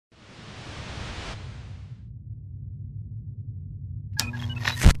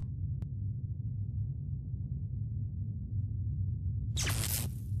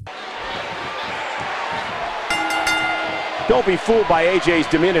Don't be fooled by AJ's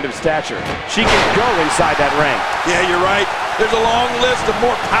diminutive stature. She can go inside that ring. Yeah, you're right. There's a long list of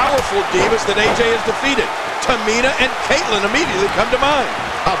more powerful divas that AJ has defeated. Tamina and Caitlyn immediately come to mind.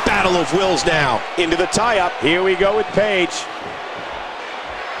 A battle of wills now. Into the tie-up. Here we go with Paige.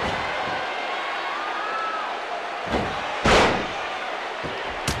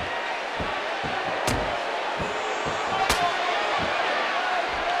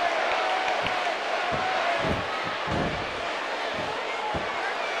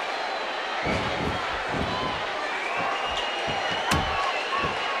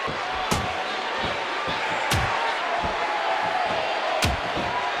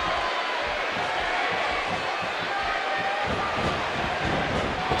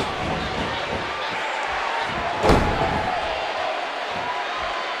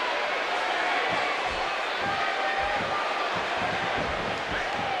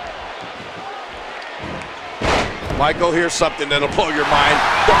 Michael, here's something that'll blow your mind.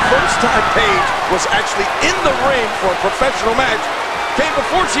 The first time Paige was actually in the ring for a professional match came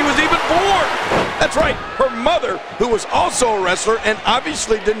before she was even born. That's right, her mother, who was also a wrestler and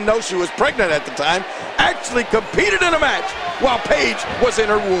obviously didn't know she was pregnant at the time, actually competed in a match while Paige was in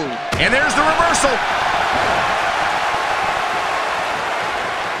her womb. And there's the reversal.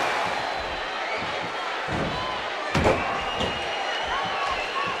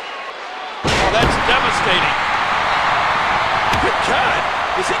 Oh, that's devastating. Good God,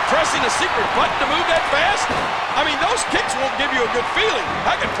 is he pressing a secret button to move that fast? I mean, those kicks won't give you a good feeling.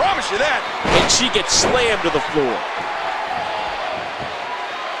 I can promise you that. And she gets slammed to the floor.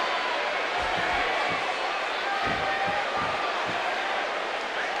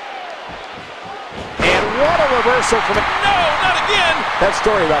 And what a reversal from it. No, not again. That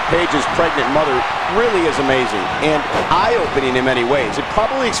story about Paige's pregnant mother really is amazing and eye-opening in many ways. It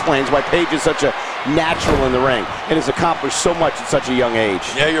probably explains why Paige is such a natural in the ring and has accomplished so much at such a young age.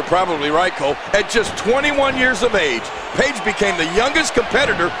 Yeah, you're probably right, Cole. At just 21 years of age, Paige became the youngest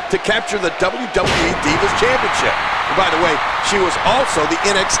competitor to capture the WWE Divas Championship. And by the way, she was also the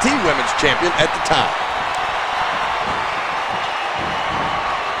NXT Women's Champion at the time.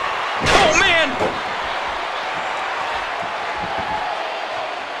 Oh, man!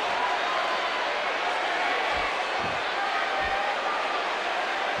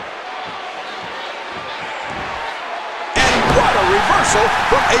 Reversal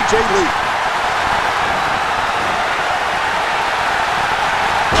from AJ Lee.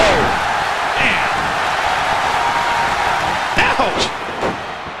 Oh, man. Ouch.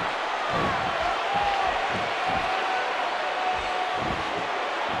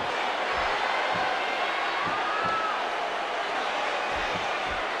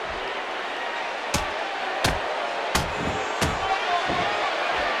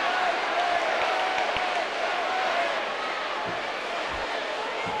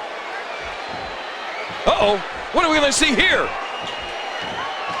 Uh-oh, what are we going to see here?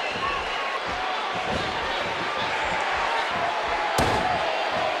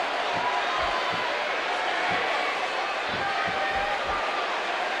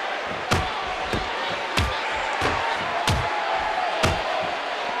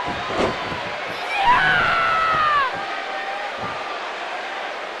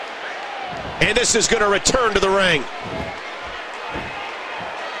 And this is going to return to the ring.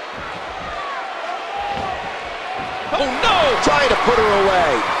 Oh, no! Trying to put her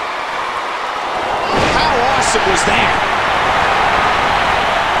away. How awesome was that?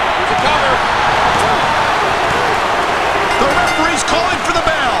 Here's a cover. The referee's calling for the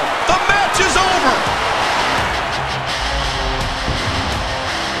bell. The match is over.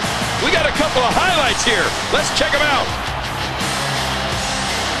 We got a couple of highlights here. Let's check them out.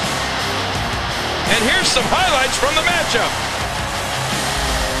 And here's some highlights from the matchup.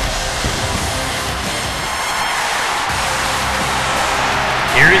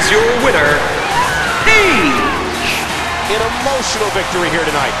 Here is your winner, Paige. An emotional victory here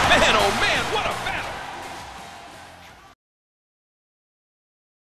tonight. Man, oh man.